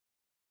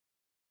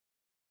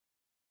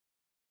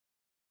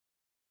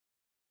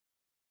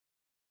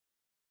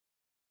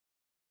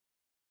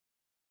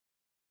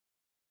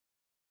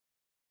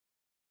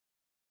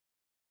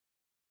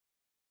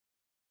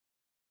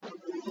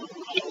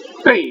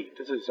Hey,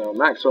 this is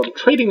Max. So I'm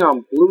trading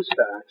on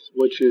Bluestacks,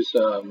 which is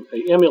an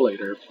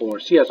emulator for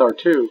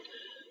CSR2.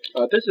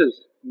 This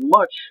is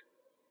much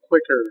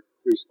quicker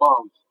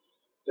response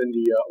than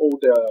the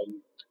old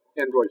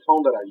Android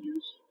phone that I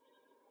use,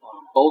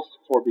 both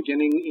for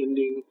beginning,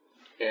 ending,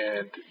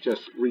 and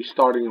just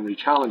restarting and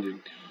rechallenging.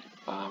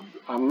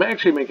 I'm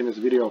actually making this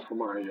video for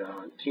my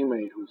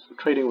teammate who's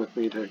trading with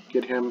me to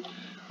get him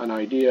an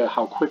idea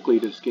how quickly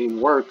this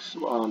game works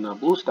on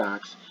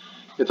Bluestacks.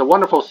 It's a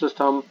wonderful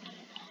system.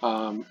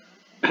 Um,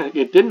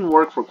 it didn't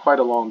work for quite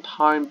a long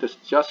time. This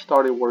just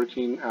started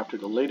working after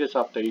the latest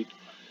update,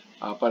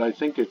 but I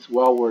think it's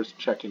well worth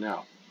checking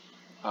out.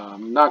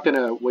 I'm not going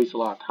to waste a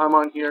lot of time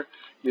on here.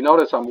 You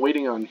notice I'm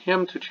waiting on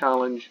him to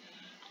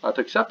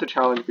accept the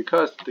challenge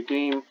because the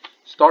game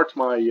starts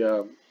my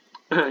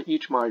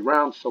my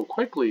rounds so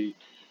quickly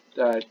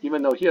that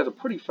even though he has a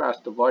pretty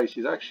fast device,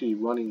 he's actually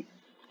running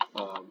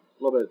a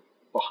little bit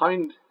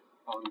behind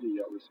on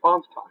the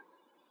response time,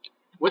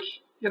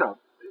 which,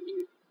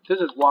 this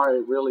is why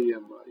I really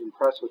am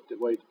impressed with the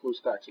way the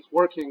Bluestacks is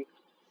working.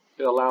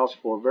 It allows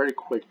for very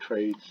quick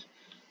trades.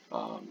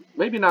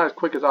 Maybe not as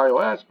quick as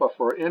iOS, but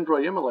for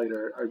Android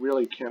emulator, I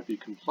really can't be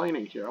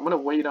complaining here. I'm going to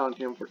wait on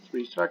him for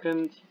 3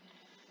 seconds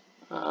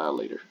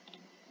later.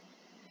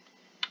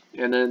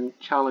 And then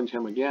challenge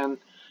him again.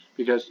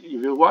 Because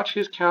if you watch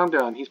his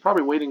countdown, he's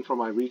probably waiting for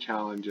my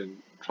re-challenge and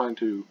trying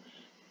to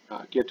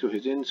get to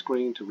his end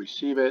screen to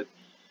receive it.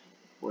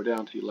 We're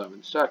down to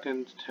 11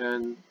 seconds,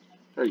 10.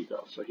 There you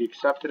go. So he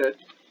accepted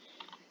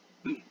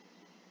it.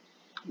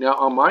 Now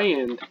on my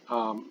end,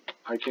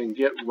 I can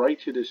get right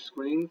to this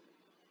screen,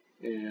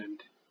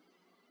 and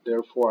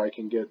therefore I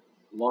can get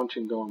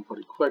launching going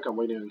pretty quick. I'm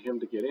waiting on him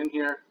to get in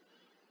here.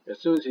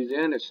 As soon as he's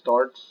in, it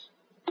starts,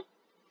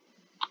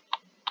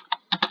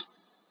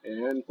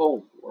 and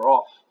boom, we're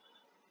off.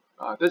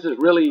 This is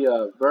really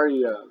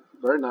very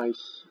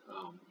nice.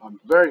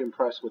 I'm very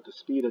impressed with the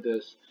speed of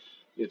this.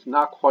 It's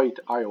not quite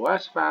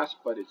iOS fast,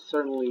 but it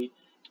certainly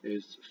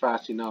is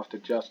fast enough to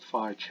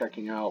justify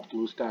checking out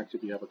Bluestacks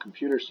if you have a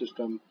computer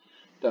system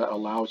that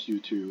allows you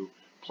to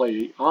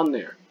play on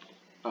there.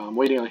 I'm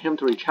waiting on him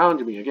to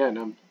re-challenge me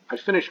again. I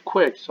finished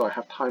quick, so I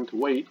have time to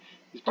wait.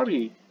 He's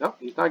probably, no,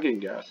 he's not getting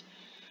gas.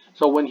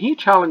 So when he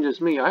challenges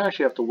me, I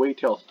actually have to wait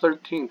till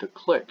 13 to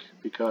click,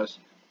 because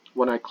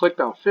when I clicked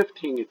on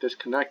 15, it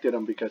disconnected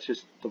him because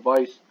his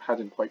device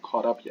hasn't quite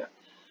caught up yet.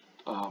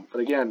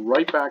 But again,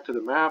 right back to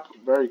the map,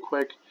 very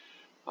quick.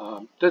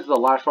 This is the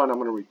last run I'm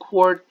going to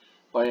record,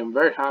 but I am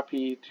very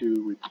happy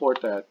to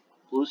report that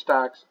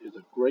Bluestacks is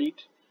a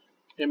great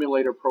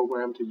emulator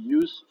program to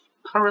use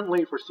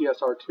currently for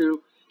CSR2.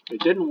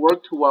 It didn't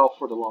work too well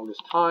for the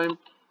longest time,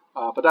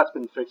 but that's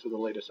been fixed with the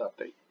latest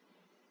update.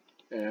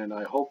 And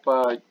I hope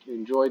you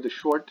enjoyed the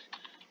short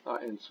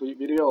and sweet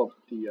video of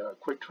the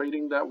quick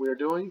trading that we're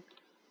doing.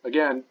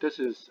 Again, this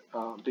is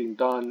being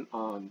done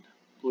on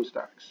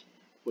Bluestacks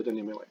with an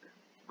emulator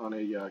on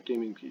a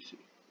gaming PC.